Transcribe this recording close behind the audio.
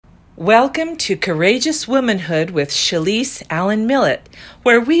Welcome to Courageous Womanhood with Shalise Allen Millett,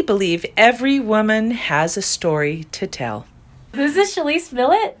 where we believe every woman has a story to tell. This is Shalise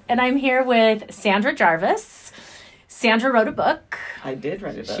Millett, and I'm here with Sandra Jarvis. Sandra wrote a book. I did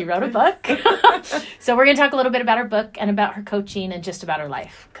write a book. She wrote a book. So we're going to talk a little bit about her book and about her coaching and just about her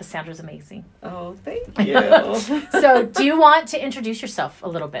life, because Sandra's amazing. Oh, thank you. So do you want to introduce yourself a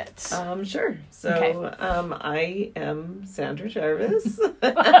little bit? Sure. So Okay. I am Sandra Jarvis,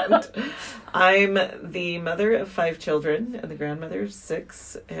 and I'm the mother of 5 children and the grandmother of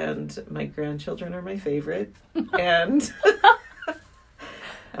 6, and my grandchildren are my favorite, and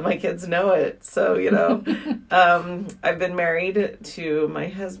my kids know it. So, I've been married to my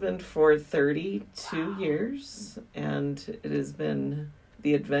husband for 32 years, and it has been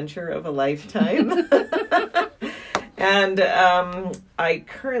the adventure of a lifetime. And I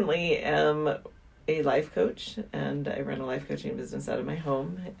currently am a life coach, and I run a life coaching business out of my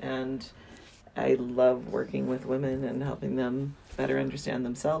home, and I love working with women and helping them better understand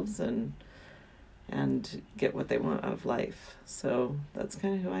themselves and get what they want out of life. So that's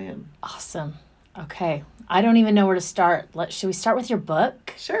kind of who I am. Awesome. Okay. I don't even know where to start. Should we start with your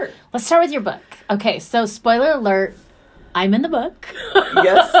book? Sure. Let's start with your book. Okay. So spoiler alert, I'm in the book.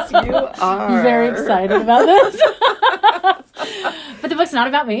 Yes, you are. I'm very excited about this. But the book's not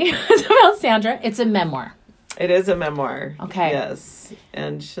about me. It's about Sandra. It's a memoir. It is a memoir. Okay. Yes.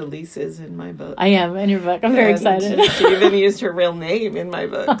 And Shalise is in my book. I am in your book. I'm very excited. She even used her real name in my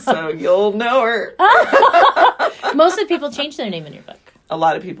book, so you'll know her. Most of the people change their name in your book. A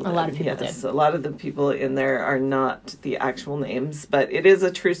lot of people did. A lot of people did. A lot of the people in there are not the actual names, but it is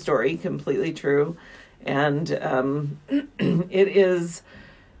a true story, completely true. And it is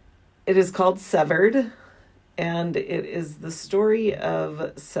called Severed, and it is the story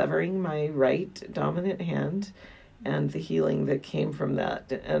of severing my right dominant hand and the healing that came from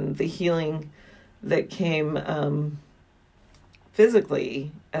that, and the healing that came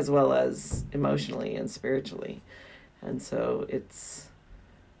physically as well as emotionally and spiritually. And so it's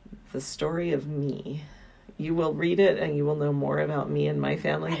the story of me. You will read it and you will know more about me and my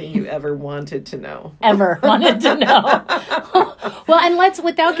family than you ever wanted to know. Ever wanted to know. Well, and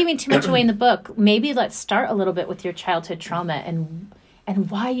without giving too much away in the book, maybe let's start a little bit with your childhood trauma and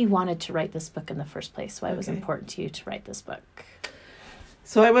why you wanted to write this book in the first place, why it was important to you to write this book.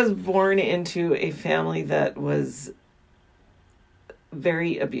 So I was born into a family that was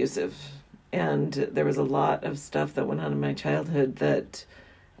very abusive, and there was a lot of stuff that went on in my childhood that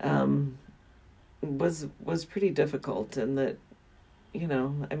was pretty difficult, and that,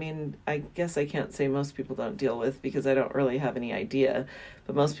 I guess I can't say most people don't deal with, because I don't really have any idea,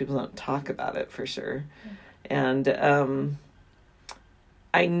 but most people don't talk about it for sure. And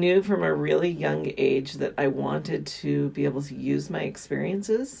I knew from a really young age that I wanted to be able to use my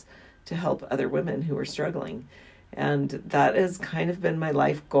experiences to help other women who were struggling. And that has kind of been my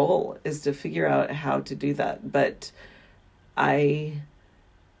life goal, is to figure out how to do that. But I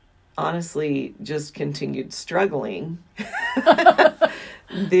honestly just continued struggling.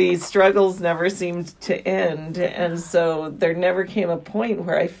 The struggles never seemed to end. And so there never came a point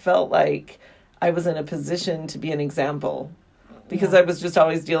where I felt like I was in a position to be an example, because I was just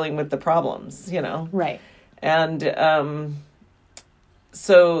always dealing with the problems, Right. And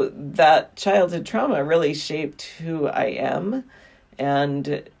so that childhood trauma really shaped who I am,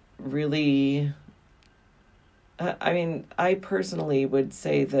 and really, I personally would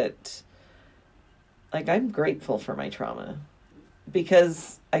say that, I'm grateful for my trauma,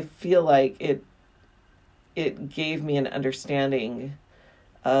 because I feel like it gave me an understanding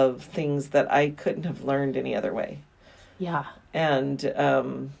of things that I couldn't have learned any other way. Yeah. And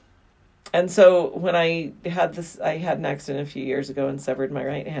so when I had an accident a few years ago and severed my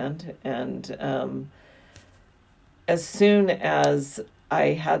right hand. And as soon as I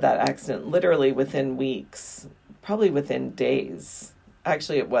had that accident, literally within weeks, probably within days,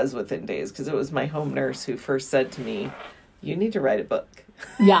 actually it was within days, because it was my home nurse who first said to me, "You need to write a book."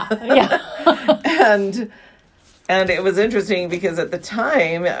 Yeah. And it was interesting, because at the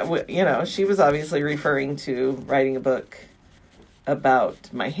time, she was obviously referring to writing a book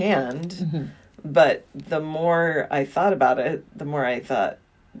about my hand. Mm-hmm. But the more I thought about it, the more I thought,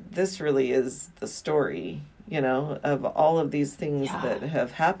 this really is the story, of all of these things that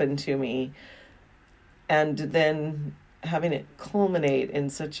have happened to me. And then having it culminate in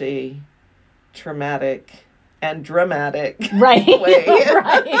such a traumatic and dramatic way. Right. Go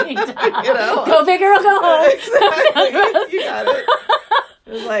big or go home. Exactly. You got it.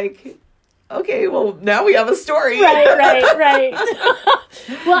 It was like, okay, well, now we have a story. Right.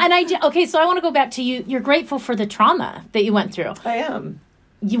 Well, and so I want to go back to you. You're grateful for the trauma that you went through. I am.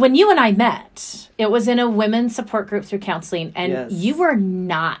 when you and I met, it was in a women's support group through counseling, and Yes. you were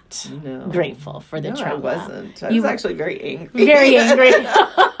not No. grateful for the No, trauma. I wasn't. I You was were actually very angry. very angry.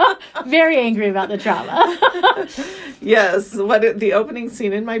 Very angry about the trauma. Yes. The opening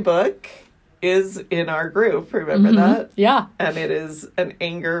scene in my book is in our group. Remember that? Yeah. And it is an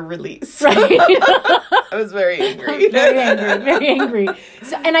anger release. Right. I was very angry. Very angry. Very angry.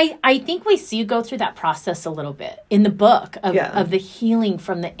 So, and I think we see you go through that process a little bit in the book of the healing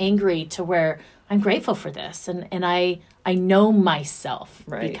from the angry to where I'm grateful for this. And I know myself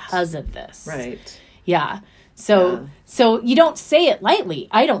Right. because of this. Right. Yeah. So you don't say it lightly.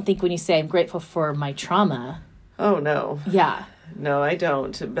 I don't think when you say I'm grateful for my trauma. Oh, no. Yeah. No, I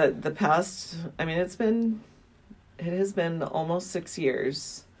don't. But the past, I mean, it has been almost 6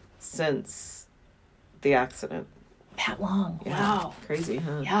 years since the accident. That long. Yeah. Wow. Crazy,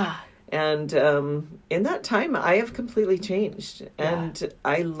 huh? Yeah. And in that time, I have completely changed. And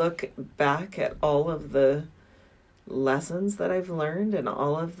I look back at all of the lessons that I've learned and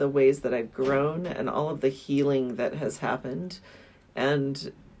all of the ways that I've grown and all of the healing that has happened.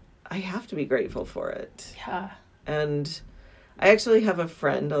 And I have to be grateful for it. Yeah. And I actually have a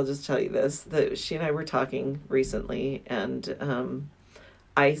friend, I'll just tell you this, that she and I were talking recently, and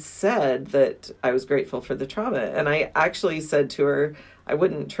I said that I was grateful for the trauma. And I actually said to her, I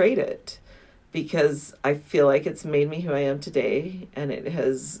wouldn't trade it because I feel like it's made me who I am today, and it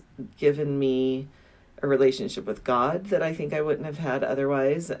has given me a relationship with God that I think I wouldn't have had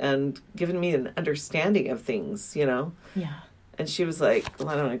otherwise, and given me an understanding of things, you know? Yeah. And she was like, well,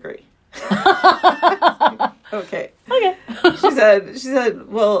 I don't agree. Okay. Okay. She said,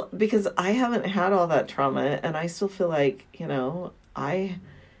 well, because I haven't had all that trauma, and I still feel like, you know, I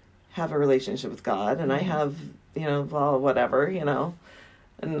have a relationship with God, and I have, you know, well, whatever, you know.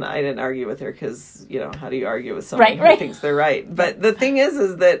 And I didn't argue with her because, you know, how do you argue with someone who thinks they're right? But the thing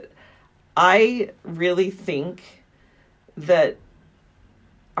is that I really think that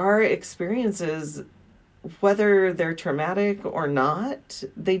our experiences, whether they're traumatic or not,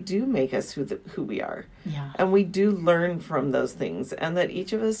 they do make us who we are. Yeah. And we do learn from those things. And that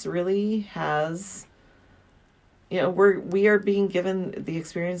each of us really has, you know, we are being given the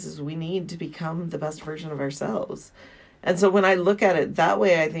experiences we need to become the best version of ourselves. And so when I look at it that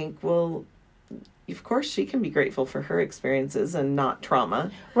way, I think, well, of course she can be grateful for her experiences and not trauma.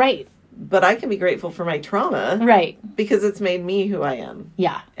 Right. But I can be grateful for my trauma. Right. Because it's made me who I am.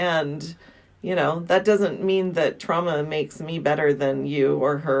 Yeah. And, you know, that doesn't mean that trauma makes me better than you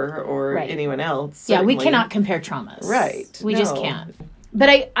or her or anyone else. Certainly. Yeah, we cannot compare traumas. Right. We just can't.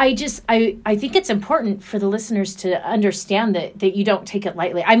 But I think it's important for the listeners to understand that you don't take it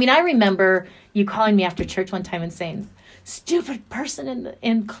lightly. I mean, I remember you calling me after church one time and saying, stupid person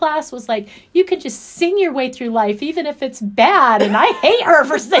in class was like, you can just sing your way through life even if it's bad. And I hate her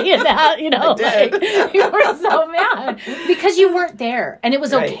for saying that, you know. I did. Like, you were so mad because you weren't there. And it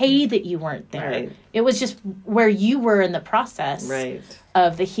was okay that you weren't there. Right. It was just where you were in the process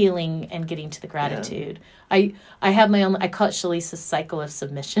of the healing and getting to the gratitude. Yeah. I have my own, I call it Shalisa's cycle of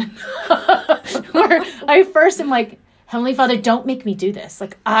submission. Where I first am like, Heavenly Father, don't make me do this.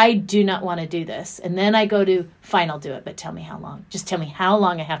 Like, I do not want to do this. And then I go to, fine, I'll do it, but tell me how long. Just tell me how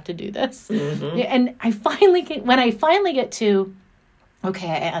long I have to do this. Mm-hmm. And I finally get to, okay,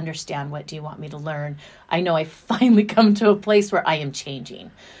 I understand. What do you want me to learn? I know I finally come to a place where I am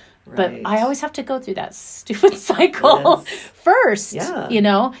changing. Right. But I always have to go through that stupid cycle first, you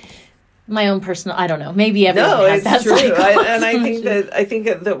know. My own personal, I don't know. Maybe everyone has that cycle. No, it's true. And I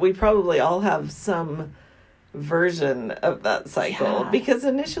think that we probably all have some version of that cycle because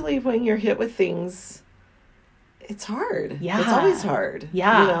initially when you're hit with things, it's hard. Yeah. It's always hard.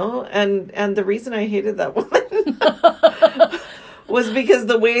 Yeah. You know? And the reason I hated that woman was because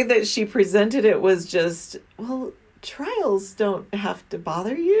the way that she presented it was just, well, trials don't have to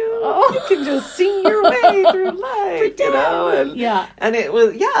bother you. Oh. You can just sing your way through life. You know? And it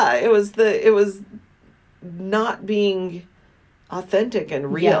was not being authentic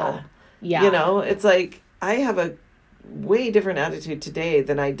and real. Yeah. You know, it's like I have a way different attitude today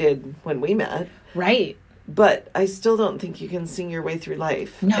than I did when we met. Right. But I still don't think you can sing your way through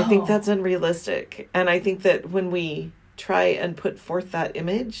life. No. I think that's unrealistic. And I think that when we try and put forth that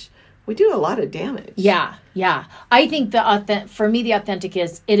image, we do a lot of damage. Yeah. Yeah. I think for me, the authentic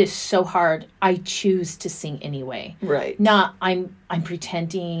is, it is so hard. I choose to sing anyway. Right. Not, I'm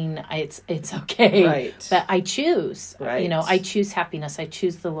pretending it's okay. Right. But I choose. Right. You know, I choose happiness. I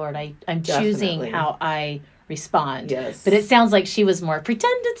choose the Lord. I'm choosing how I respond. Yes. But it sounds like she was more,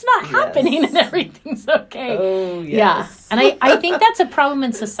 pretend it's not happening and everything's okay. Oh, yes. Yeah. And I think that's a problem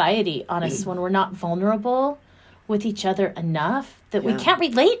in society, honest, when we're not vulnerable with each other enough. that we can't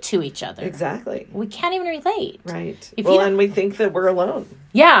relate to each other. Exactly. We can't even relate. Right. And we think that we're alone.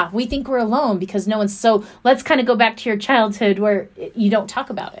 Yeah, we think we're alone because no one's... So let's kind of go back to your childhood where you don't talk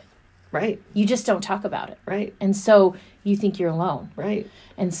about it. Right. You just don't talk about it. Right. And so you think you're alone. Right.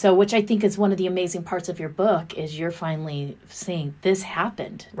 And so, which I think is one of the amazing parts of your book, is you're finally saying, this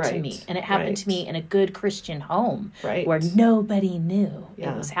happened to me. And it happened to me in a good Christian home where nobody knew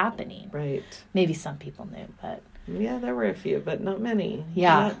it was happening. Right. Maybe some people knew, but... Yeah, there were a few, but not many.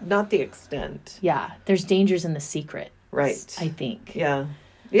 Yeah. Not the extent. Yeah. There's dangers in the secret. Right. I think. Yeah.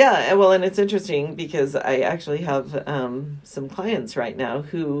 Yeah. Well, and it's interesting because I actually have some clients right now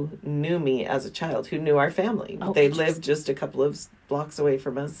who knew me as a child, who knew our family. They lived just a couple of blocks away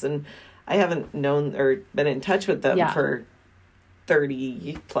from us, and I haven't known or been in touch with them for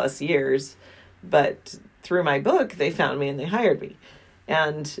 30 plus years. But through my book, they found me and they hired me.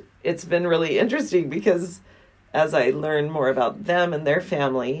 And it's been really interesting because as I learn more about them and their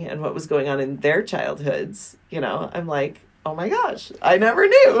family and what was going on in their childhoods, I'm like, oh my gosh, I never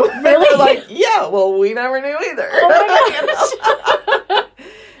knew. Really? They're like, yeah, well, we never knew either. Oh my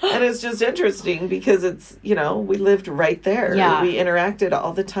gosh. And it's just interesting because it's, we lived right there. Yeah. We interacted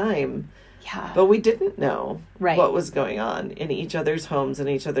all the time. Yeah. But we didn't know what was going on in each other's homes and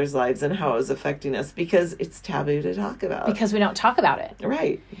each other's lives and how it was affecting us because it's taboo to talk about. Because we don't talk about it.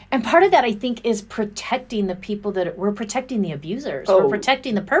 Right. And part of that, I think, is protecting the people we're protecting the abusers. We're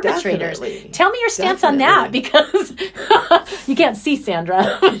protecting the perpetrators. Definitely. Tell me your stance on that, because you can't see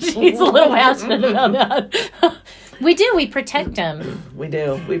Sandra. She's a little passionate about that. We do. We protect them. We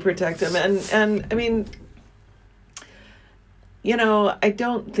do. We protect them. And I mean, I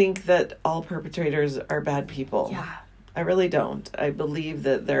don't think that all perpetrators are bad people. Yeah. I really don't. I believe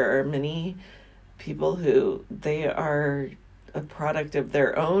that there are many people who they are a product of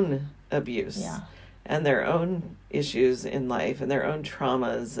their own abuse and their own issues in life and their own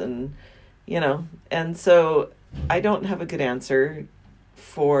traumas and so I don't have a good answer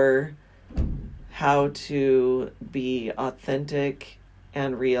for how to be authentic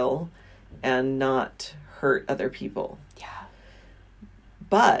and real and not hurt other people. Yeah.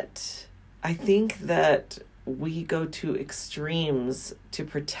 But I think that we go to extremes to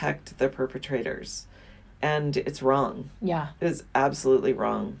protect the perpetrators, and it's wrong. Yeah. It is absolutely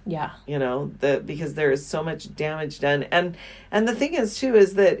wrong. Yeah. Because there is so much damage done. And the thing is too,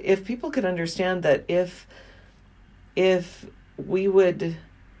 is that if people could understand that if we would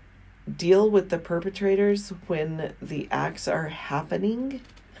deal with the perpetrators when the acts are happening,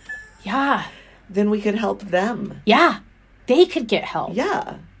 then we could help them. Yeah. They could get help.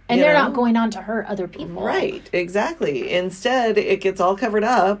 Yeah. And they're not going on to hurt other people. Right. Exactly. Instead, it gets all covered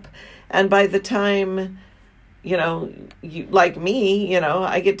up. And by the time, you, like me,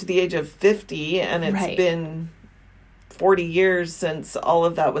 I get to the age of 50 and it's been 40 years since all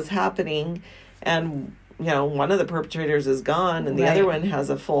of that was happening. And, one of the perpetrators is gone and the other one has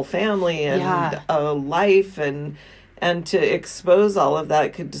a full family and a life. And to expose all of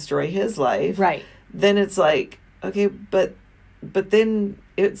that could destroy his life. Right. Then it's like, okay, but then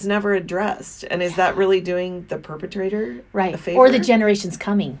it's never addressed. And is that really doing the perpetrator a favor? Or the generations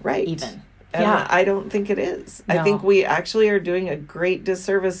coming, right? Even. And I don't think it is. No. I think we actually are doing a great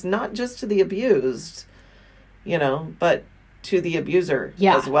disservice, not just to the abused, but to the abuser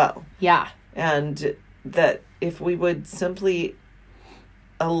as well. Yeah. And that if we would simply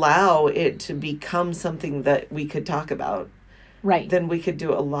allow it to become something that we could talk about, then we could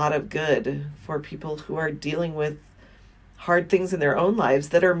do a lot of good for people who are dealing with hard things in their own lives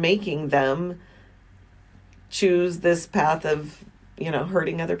that are making them choose this path of,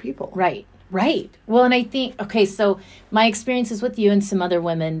 hurting other people. Right. Well, and I think, so my experiences with you and some other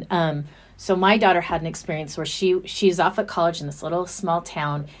women, so my daughter had an experience where she's off at college in this little small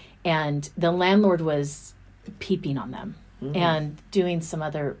town, and the landlord was peeping on them. Mm-hmm. And doing some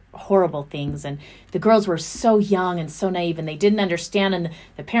other horrible things. And the girls were so young and so naive, and they didn't understand. And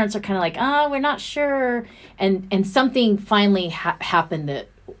the parents are kind of like, we're not sure. And something finally happened that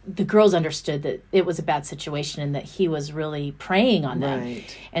the girls understood that it was a bad situation and that he was really preying on them.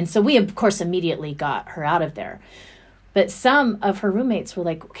 Right. And so we, of course, immediately got her out of there. But some of her roommates were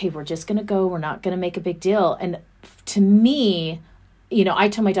like, okay, we're just going to go. We're not going to make a big deal. And to me, I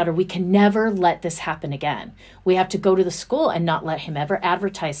told my daughter, we can never let this happen again. We have to go to the school and not let him ever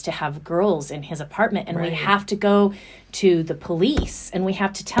advertise to have girls in his apartment. And we have to go to the police and we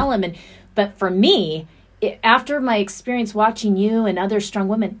have to tell him. But for me, after my experience watching you and other strong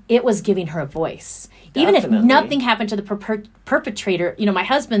women, it was giving her a voice. Definitely. Even if nothing happened to the perpetrator, my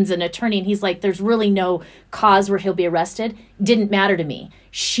husband's an attorney and he's like, there's really no cause where he'll be arrested. didn't matter to me.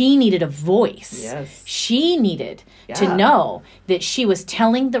 She needed a voice. Yes. She needed to know that she was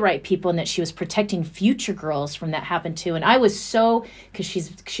telling the right people and that she was protecting future girls from that happen too. And I was so, because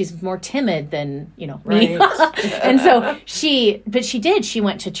she's more timid than, me. And so she did. She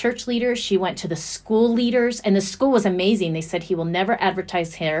went to church leaders. She went to the school leaders, and the school was amazing. They said he will never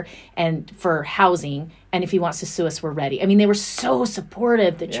advertise here and for housing. And if he wants to sue us, we're ready. I mean, they were so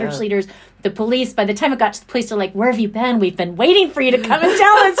supportive, the church leaders, the police. By the time it got to the police, they're like, where have you been? We've been waiting for you to come and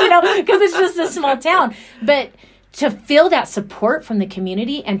tell us, because it's just a small town. But to feel that support from the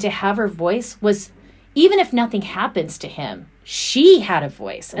community and to have her voice was, even if nothing happens to him, she had a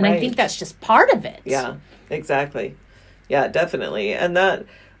voice. And I think that's just part of it. Yeah, exactly. Yeah, definitely. And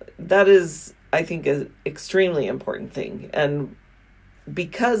that is, I think, an extremely important thing. And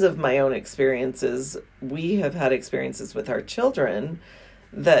because of my own experiences, we have had experiences with our children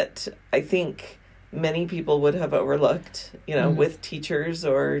that I think many people would have overlooked, with teachers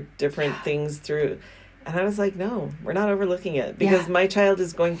or different things through. And I was like, no, we're not overlooking it, because my child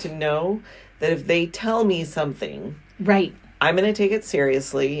is going to know that if they tell me something, right, I'm going to take it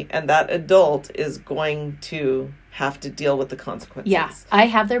seriously, and that adult is going to have to deal with the consequences. Yeah, I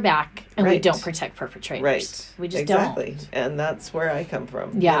have their back, and we don't protect perpetrators. Right. We just exactly. don't. And that's where I come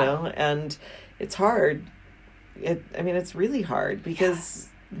from. Yeah. And it's hard. It's really hard, because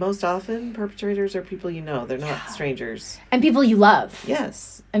most often perpetrators are people they're not strangers. And people you love.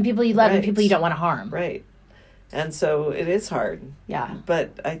 Yes. And people you love and people you don't want to harm. Right. And so it is hard. Yeah.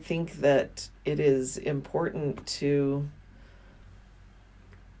 But I think that it is important to,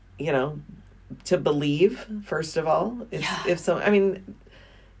 to believe, first of all. The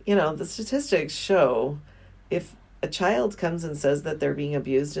statistics show if a child comes and says that they're being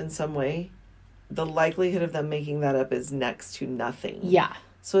abused in some way, the likelihood of them making that up is next to nothing. Yeah.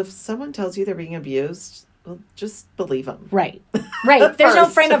 So if someone tells you they're being abused, well, just believe them. Right. Right. There's no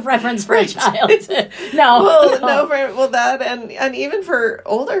frame of reference for a child. No. Well, that and even for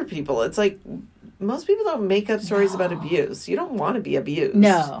older people, it's like most people don't make up stories about abuse. You don't want to be abused.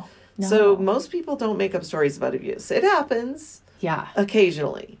 No. So most people don't make up stories about abuse. It happens. Yeah.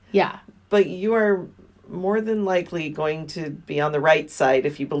 Occasionally. Yeah. But you are more than likely going to be on the right side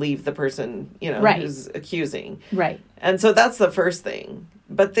if you believe the person, who's accusing. Right. And so that's the first thing.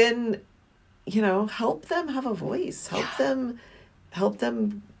 But then, help them have a voice. Help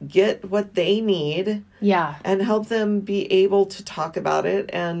them get what they need. Yeah. And help them be able to talk about it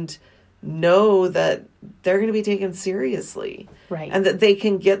and know that they're going to be taken seriously. Right. And that they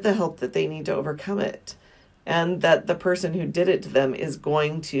can get the help that they need to overcome it. And that the person who did it to them is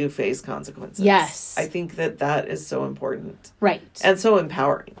going to face consequences. Yes. I think that is so important. Right. And so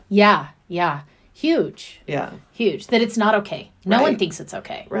empowering. Yeah. Yeah. Huge. Yeah. Huge. That it's not okay. No one thinks it's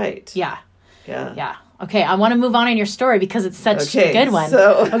okay. Right. Yeah. Yeah. Yeah. Okay, I want to move on in your story because it's such a good one.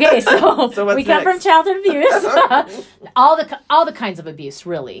 So So we come from childhood abuse. all the kinds of abuse,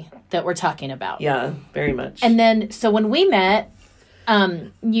 really, that we're talking about. Yeah, very much. And then, so when we met,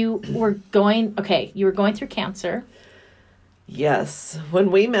 you were going through cancer. Yes. When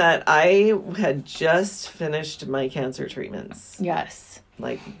we met, I had just finished my cancer treatments. Yes.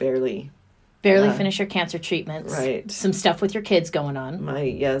 Like barely Finish your cancer treatments. Right. Some stuff with your kids going on.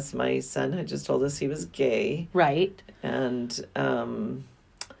 My son had just told us he was gay. Right. And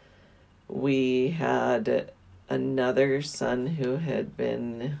we had another son who had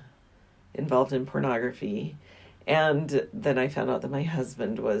been involved in pornography. And then I found out that my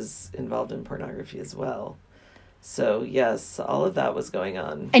husband was involved in pornography as well. So, yes, all of that was going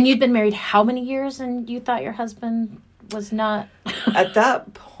on. And you'd been married how many years, and you thought your husband was not? At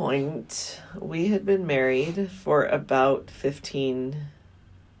that point, we had been married for about 15,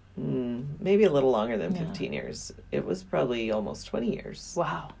 maybe a little longer than 15 years. It was probably almost 20 years.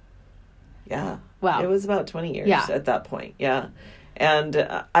 Wow. Yeah. Wow. It was about 20 years at that point. Yeah.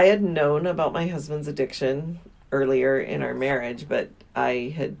 And I had known about my husband's addiction earlier in our marriage, but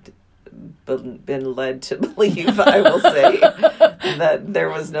I had been led to believe, I will say, that there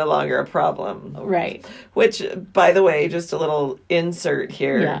was no longer a problem. Right. Which, by the way, just a little insert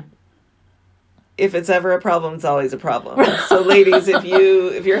here. Yeah. If it's ever a problem, it's always a problem. So, ladies,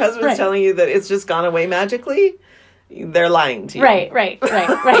 if your husband's telling you that it's just gone away magically, they're lying to you. Right.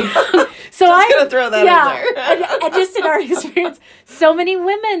 So I'm going to throw that in there. and just in our experience, so many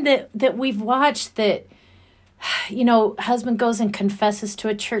women that we've watched that, husband goes and confesses to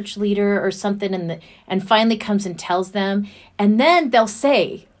a church leader or something and finally comes and tells them. And then they'll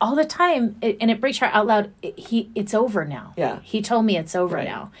say all the time, and it breaks her out loud, it's over now. Yeah. He told me it's over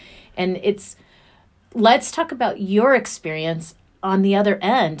now. And let's talk about your experience on the other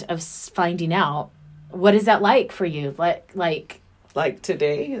end of finding out what is that like for you? Like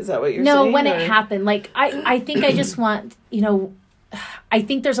today? Is that what you're no, saying? when it happened, I think I just want, I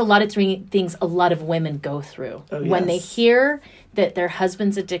think there's a lot of things a lot of women go through when they hear that their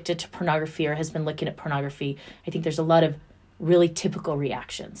husband's addicted to pornography or has been looking at pornography. I think there's a lot of really typical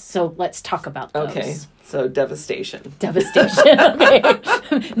reactions. So let's talk about those. Okay. So devastation. Devastation.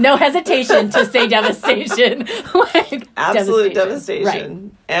 Okay. No hesitation to say devastation. Absolute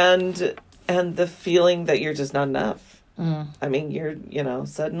devastation. Right. And the feeling that you're just not enough. I mean,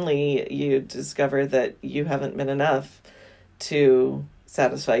 suddenly you discover that you haven't been enough to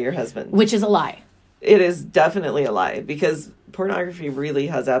satisfy your husband. Which is a lie. It is definitely a lie, because pornography really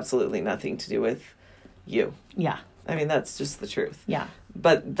has absolutely nothing to do with you. Yeah. I mean, that's just the truth. Yeah.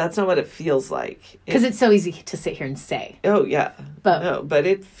 But that's not what it feels like. Because it's so easy to sit here and say. Oh, yeah. But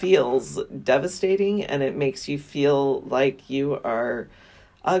it feels devastating, and it makes you feel like you are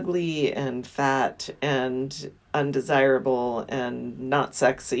ugly and fat and undesirable and not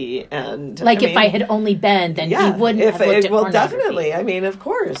sexy. And if I had only been, then he wouldn't have looked at pornography. Well, definitely. I mean, of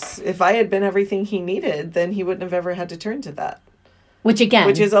course. If I had been everything he needed, then he wouldn't have ever had to turn to that. Which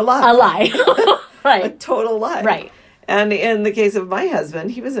is a lie. A lie. Right. A total lie. Right. And in the case of my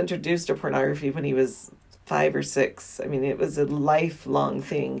husband, he was introduced to pornography when he was 5 or 6. I mean, it was a lifelong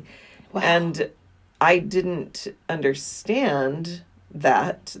thing. Wow. And I didn't understand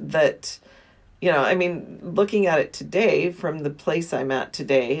that, looking at it today, from the place I'm at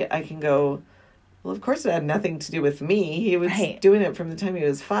today, I can go, well, of course it had nothing to do with me. He was doing it from the time he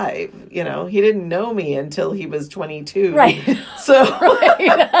was 5. He didn't know me until he was 22. Right. So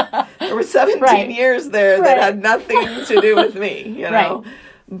there were 17 years there that had nothing to do with me, Right.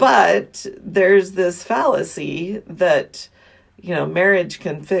 But there's this fallacy that, marriage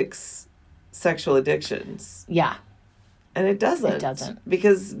can fix sexual addictions. Yeah. And it doesn't. It doesn't.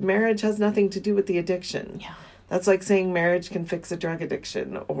 Because marriage has nothing to do with the addiction. Yeah. That's like saying marriage can fix a drug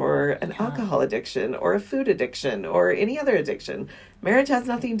addiction or an alcohol addiction or a food addiction or any other addiction. Marriage has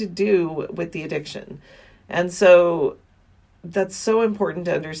nothing to do with the addiction. And so that's so important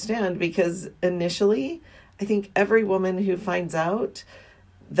to understand, because initially, I think every woman who finds out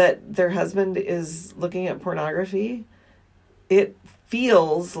that their husband is looking at pornography, it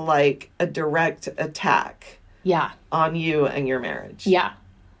feels like a direct attack. Yeah. On you and your marriage. Yeah.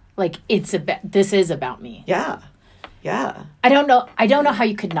 Like this is about me. Yeah. Yeah. I don't know how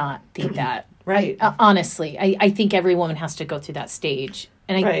you could not think that. Right. Honestly, I think every woman has to go through that stage.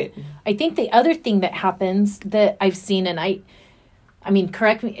 And I think the other thing that happens that I've seen, and I mean,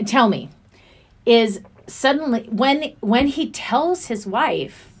 correct me, tell me, is suddenly when he tells his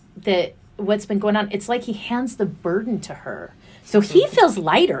wife that what's been going on, it's like he hands the burden to her. So he feels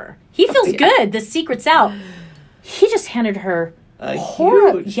lighter. He feels good. The secret's out. He just handed her a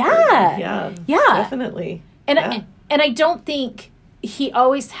huge yeah, definitely. And I don't think he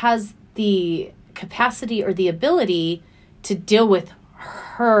always has the capacity or the ability to deal with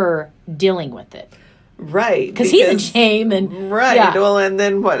her dealing with it, right? Because he's in shame and Well, and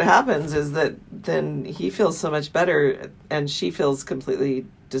then what happens is that then he feels so much better, and she feels completely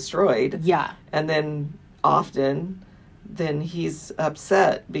destroyed. Yeah, and then often. Then he's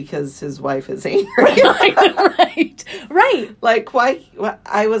upset because his wife is angry. Right. Like, why?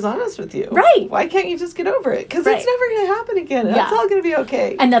 I was honest with you. Right. Why can't you just get over it? Because it's never going to happen again. Yeah. That's all going to be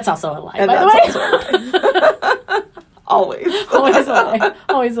okay. And that's also a lie, and by the way. Also a lie. Always. Always a lie.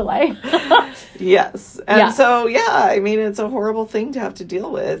 Always a lie. Yes. And so, I mean, it's a horrible thing to have to deal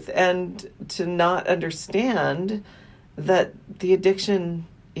with, and to not understand that the addiction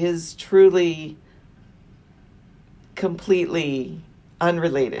is truly completely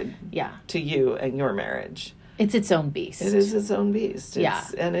unrelated to you and your marriage. It's its own beast. It is its own beast.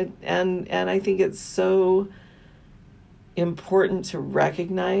 And I think it's so important to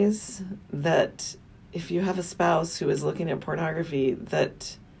recognize that if you have a spouse who is looking at pornography,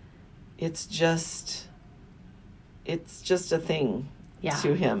 that it's just a thing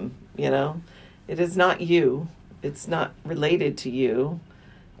to him, It is not you. It's not related to you.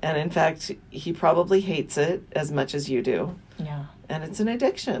 And in fact, he probably hates it as much as you do. Yeah. And it's an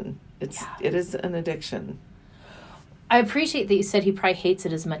addiction. It is an addiction. I appreciate that you said he probably hates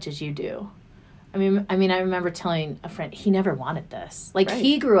it as much as you do. I mean, I remember telling a friend, he never wanted this. Like,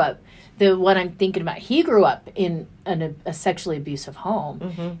 he grew up, what I'm thinking about, he grew up in a sexually abusive home.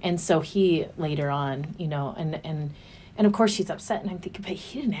 Mm-hmm. And so he later on, and of course she's upset. And I'm thinking, but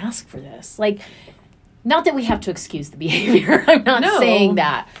he didn't ask for this. Like, not that we have to excuse the behavior. I'm not saying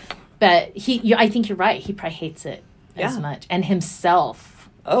that. But I think you're right. He probably hates it as much. And himself.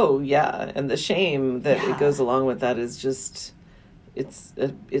 Oh, yeah. And the shame that it goes along with that is just, it's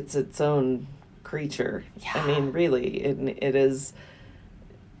its own creature. Yeah. I mean, really, it is.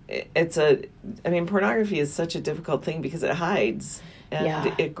 I mean, pornography is such a difficult thing because it hides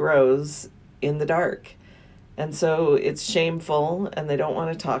and it grows in the dark. And so it's shameful and they don't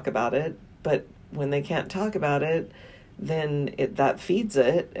want to talk about it. But when they can't talk about it, then that feeds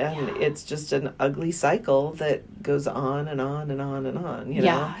it. And it's just an ugly cycle that goes on and on and on and on, you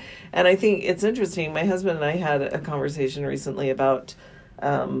know? And I think it's interesting. My husband and I had a conversation recently about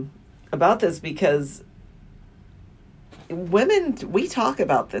this because women, we talk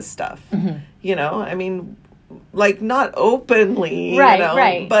about this stuff, you know, I mean, like not openly,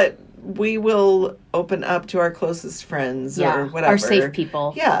 right. But we will open up to our closest friends or whatever. Our safe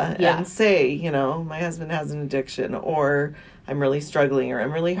people. And say, you know, my husband has an addiction, or I'm really struggling, or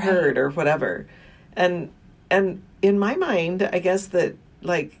I'm really hurt, or whatever. And in my mind, I guess that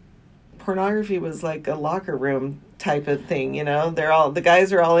like pornography was like a locker room type of thing, you know, the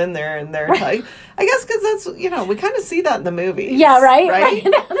guys are all in there and they're like, I guess because that's, you know, we kind of see that in the movies. Yeah, right?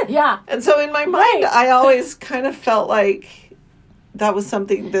 Yeah. And so in my mind, I always kind of felt like that was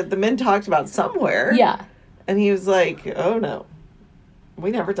something that the men talked about somewhere. Yeah. And he was like, oh no, we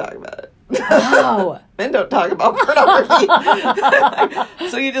never talk about it. Wow. Men don't talk about pornography.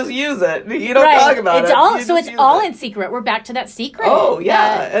 So you just use it. You don't talk about it. It's all in secret. We're back to that secret. Oh,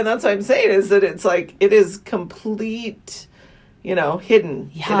 yeah. And that's what I'm saying is that it's like, it is complete, you know,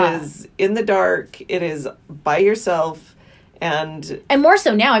 hidden. Yeah. It is in the dark. It is by yourself. And more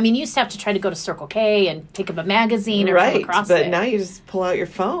so now. I mean, you used to have to try to go to Circle K and pick up a magazine or come across it. But now you just pull out your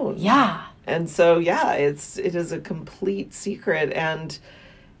phone. Yeah. And so, it is a complete secret.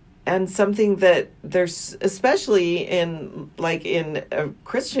 And something that there's, especially in a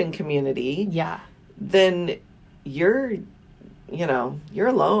Christian community, then you're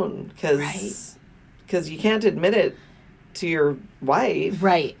alone because you can't admit it to your wife.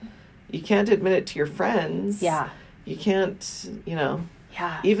 Right. You can't admit it to your friends. Yeah. You can't, you know.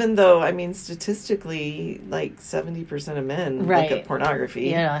 Yeah. Even though, I mean, statistically, like 70% of men look at pornography.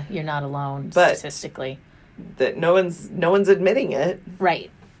 Yeah, you're not alone statistically. That no one's admitting it.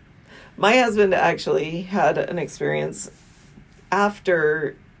 Right. My husband actually had an experience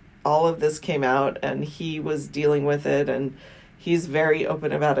after all of this came out, and he was dealing with it, and he's very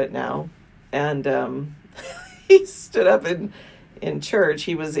open about it now. And he stood up in church.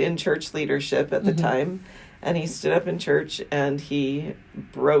 He was in church leadership at the time, and he stood up in church and he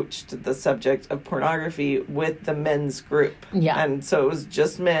broached the subject of pornography with the men's group. Yeah. And so it was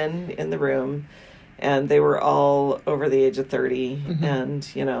just men in the room, and they were all over the age of 30, and,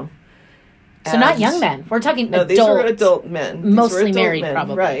 you know. So not young men. We're talking adult. No, these were adult men. Mostly married,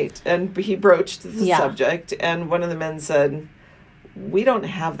 probably. Right. And he broached the subject, and one of the men said, we don't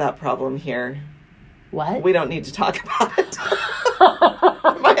have that problem here. What? We don't need to talk about it.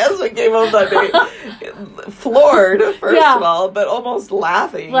 My husband came home that day floored, first of all, but almost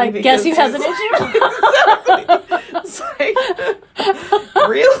laughing. Like, guess who has an issue? Exactly. It's like,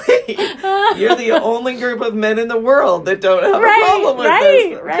 really? You're the only group of men in the world that don't have a problem with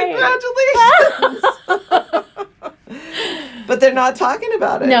this. Congratulations. But they're not talking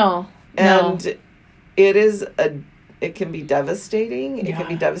about it. No. And it can be devastating. It can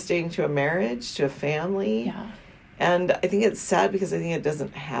be devastating to a marriage, to a family. Yeah. And I think it's sad because I think it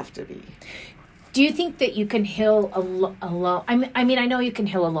doesn't have to be. Do you think that you can heal alone? I mean, I know you can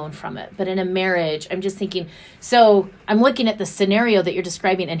heal alone from it, but in a marriage, I'm just thinking, so I'm looking at the scenario that you're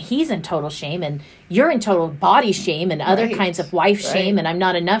describing, and he's in total shame, and you're in total body shame, and other kinds of wife shame, and I'm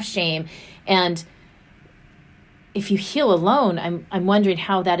not enough shame. And if you heal alone, I'm wondering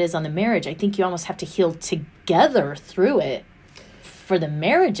how that is on the marriage. I think you almost have to heal together through it for the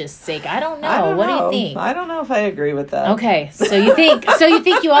marriage's sake. I don't know. What do you think? I don't know if I agree with that. Okay, so you think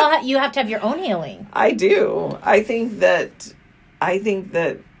you have to have your own healing. I do. I think that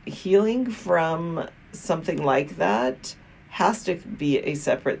healing from something like that has to be a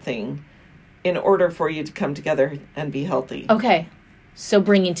separate thing in order for you to come together and be healthy. Okay, so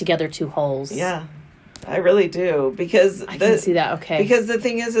bringing together two wholes. Yeah. I really do, because I can see that. Okay. Because the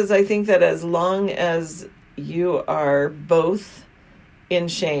thing is I think that as long as you are both in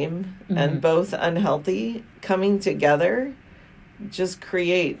shame and both unhealthy, coming together just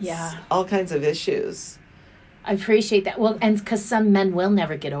creates all kinds of issues. I appreciate that. Well, and because some men will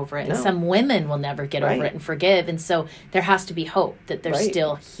never get over it, and some women will never get over it and forgive, and so there has to be hope that there's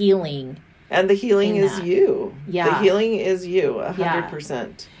still healing. And the healing is you. Yeah. The healing is you,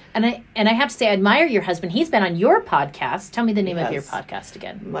 100%. And I have to say, I admire your husband. He's been on your podcast. Tell me the name of your Yes. podcast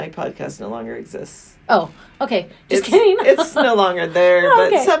again. My podcast no longer exists. Oh, okay. Just It's, kidding. it's no longer there,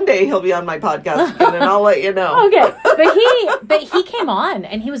 but Okay. someday he'll be on my podcast again, and I'll let you know. Okay, but he came on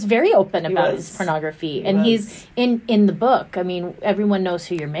and he was very open about his pornography, and he's in the book. I mean, everyone knows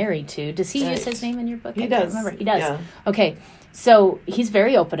who you're married to. Does he use his name in your book? He I can't does. remember. He does. Yeah. Okay, so he's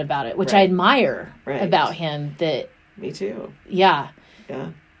very open about it, which I Right. admire Right. about him. That Me too. yeah, Yeah.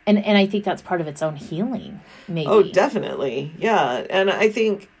 and I think that's part of its own healing. Maybe. Oh, definitely. Yeah. And I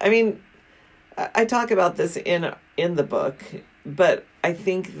think, I mean, I talk about this in the book, but I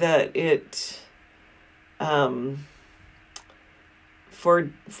think that it,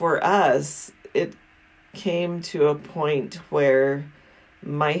 for us, it came to a point where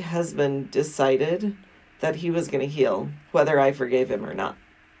my husband decided that he was going to heal, whether I forgave him or not.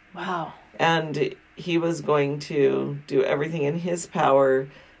 Wow. And he was going to do everything in his power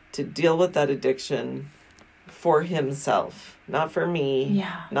to deal with that addiction for himself, not for me,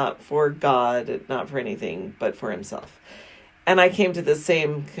 Yeah. not for God, not for anything, but for himself. And I came to the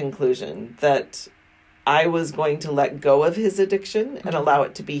same conclusion that I was going to let go of his addiction and allow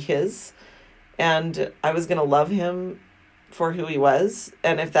it to be his. And I was going to love him for who he was.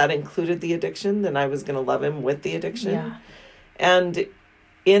 And if that included the addiction, then I was going to love him with the addiction. Yeah. And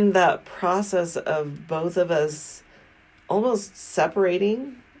in that process of both of us almost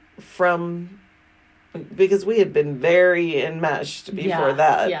separating from, because we had been very enmeshed before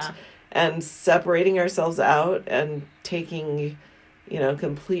that, Yeah. and separating ourselves out and taking,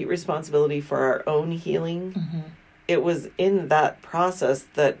 complete responsibility for our own healing. Mm-hmm. It was in that process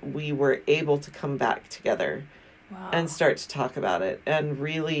that we were able to come back together Wow. and start to talk about it and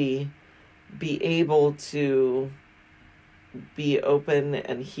really be able to be open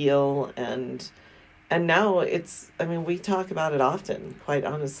and heal. And now we talk about it often, quite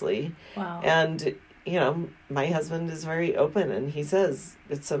honestly. Wow. And, my husband is very open, and he says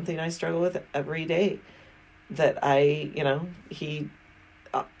it's something I struggle with every day, that he,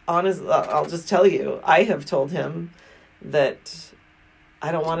 honestly, I'll just tell you, I have told him that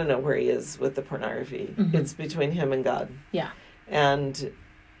I don't want to know where he is with the pornography. Mm-hmm. It's between him and God. Yeah. And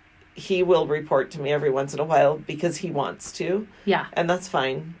he will report to me every once in a while because he wants to. Yeah. And that's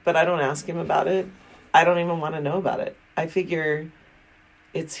fine. But I don't ask him about it. I don't even want to know about it. I figure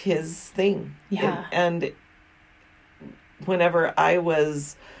it's his thing. Yeah. And whenever I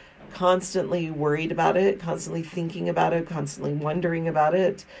was constantly worried about it, constantly thinking about it, constantly wondering about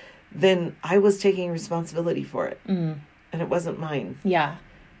it, then I was taking responsibility for it. Mm. And it wasn't mine. Yeah.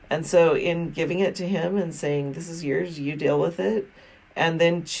 And so in giving it to him and saying, this is yours, you deal with it, and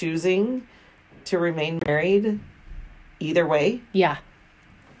then choosing to remain married either way, Yeah.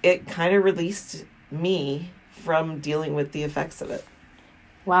 it kind of released me from dealing with the effects of it.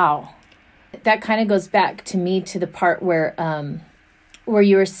 Wow. That kind of goes back to me to the part where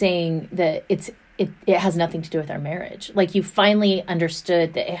you were saying that it has nothing to do with our marriage. Like you finally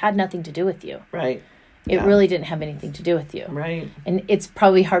understood that it had nothing to do with you. Right. It Yeah. really didn't have anything to do with you. Right. And it's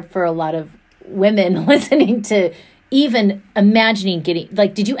probably hard for a lot of women listening to even imagining getting,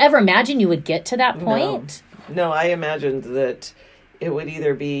 like, did you ever imagine you would get to that point? No, I imagined that it would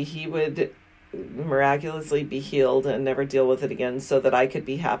either be he would miraculously be healed and never deal with it again so that I could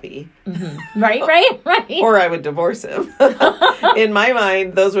be happy, Right. or I would divorce him. In my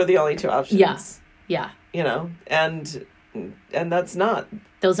mind, those were the only two options. Yeah. And that's not,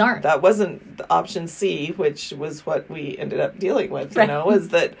 Those aren't. that wasn't the option C, which was what we ended up dealing with, Right. is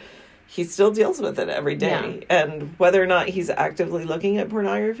that he still deals with it every day. Yeah. And whether or not he's actively looking at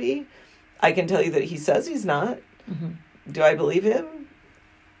pornography, I can tell you that he says he's not. Mm-hmm. Do I believe him?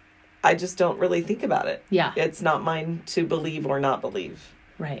 I just don't really think about it. Yeah. It's not mine to believe or not believe,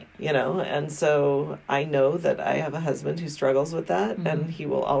 Right. and so I know that I have a husband who struggles with that, Mm-hmm. and he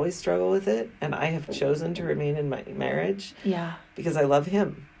will always struggle with it. And I have chosen to remain in my marriage Yeah. because I love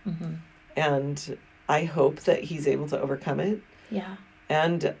him. Mm-hmm. And I hope that he's able to overcome it. Yeah.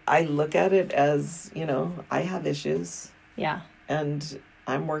 And I look at it as, I have issues, Yeah. and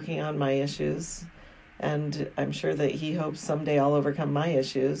I'm working on my issues. And I'm sure that he hopes someday I'll overcome my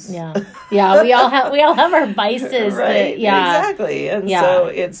issues. Yeah. Yeah. We all have our vices. Right. That, yeah. Exactly. And Yeah. so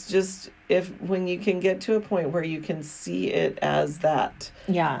it's just, when you can get to a point where you can see it as that,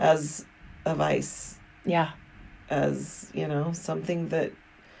 Yeah. as a vice, Yeah. as, something that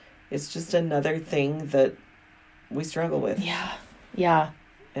it's just another thing that we struggle with. Yeah. Yeah.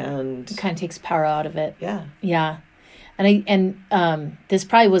 And It kind of takes power out of it. yeah. Yeah. And this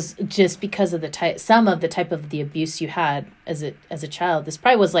probably was just because of some of the type of the abuse you had as a child. This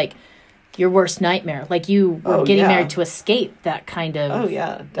probably was like your worst nightmare. Like you were getting married to escape that kind of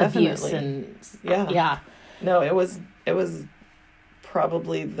abuse and No, it was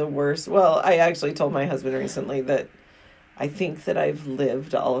probably the worst. Well, I actually told my husband recently that I think that I've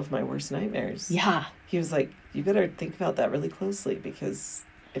lived all of my worst nightmares. Yeah. He was like, you better think about that really closely, because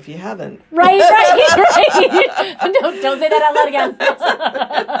if you haven't. Right. Don't say that out loud again.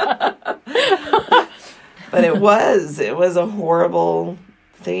 But it was a horrible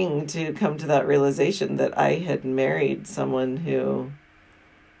thing to come to that realization that I had married someone who,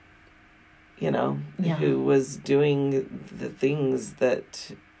 who was doing the things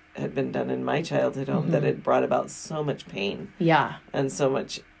that had been done in my childhood home that had brought about so much pain. Yeah. And so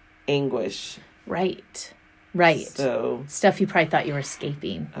much anguish. Right. So stuff you probably thought you were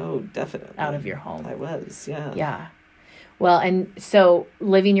escaping. Oh, definitely. Out of your home. I was, yeah. Yeah. Well, and so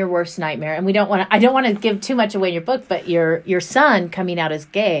living your worst nightmare, and I don't want to give too much away in your book, but your son coming out as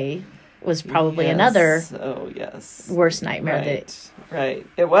gay was probably another worst nightmare. Right.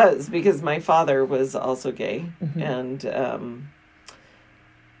 It was, because my father was also gay and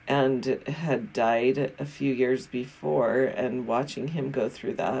had died a few years before, and watching him go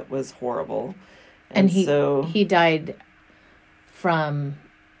through that was horrible. And he died from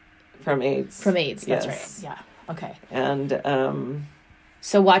AIDS. From AIDS, that's right. Yeah. Okay. And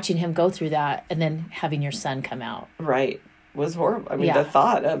so watching him go through that and then having your son come out. Right. Was horrible. I mean, the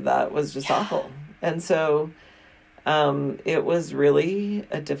thought of that was just awful. And so it was really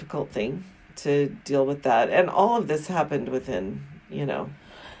a difficult thing to deal with that. And all of this happened within,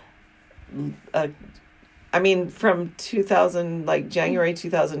 from January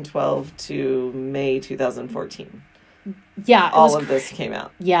 2012 to May 2014. Yeah. All of this came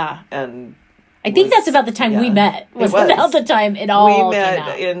out. Yeah. And I think that's about the time we met. Was about the time it all came out. We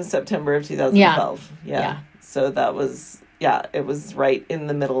met in September of 2012. Yeah. So that was, it was right in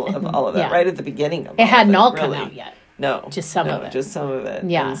the middle of all of that, right at the beginning of it. It hadn't all come out yet. No. Just some of it. Just some of it.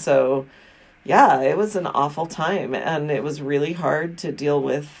 Yeah. And so, it was an awful time. And it was really hard to deal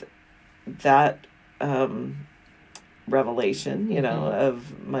with that revelation,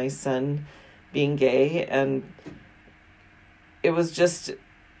 of my son being gay. And it was just,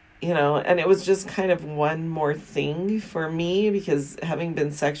 and it was just kind of one more thing for me, because having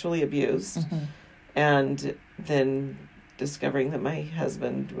been sexually abused and then discovering that my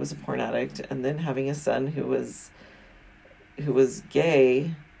husband was a porn addict, and then having a son who was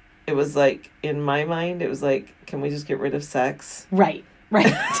gay, it was like, in my mind, it was like, can we just get rid of sex? Right.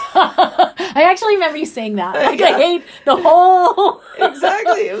 I actually remember you saying that. I hate the whole...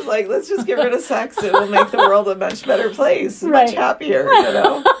 Exactly. It was like, let's just get rid of sex. It will make the world a much better place. Much happier,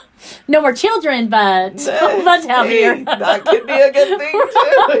 No more children, but much happier. Hey, that could be a good thing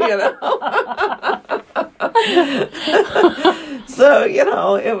too, So,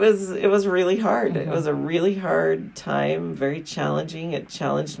 it was really hard. It was a really hard time, very challenging. It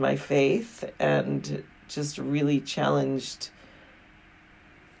challenged my faith and just really challenged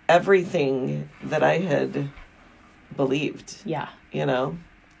everything that I had believed. Yeah.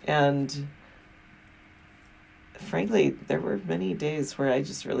 And frankly, there were many days where I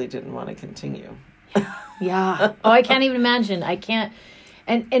just really didn't want to continue. Yeah. Oh, I can't even imagine. I can't.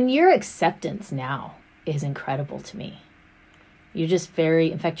 And your acceptance now is incredible to me. You're just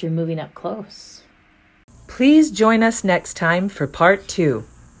in fact, you're moving up close. Please join us next time for part 2.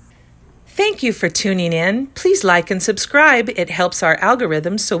 Thank you for tuning in. Please like and subscribe. It helps our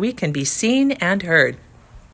algorithms so we can be seen and heard.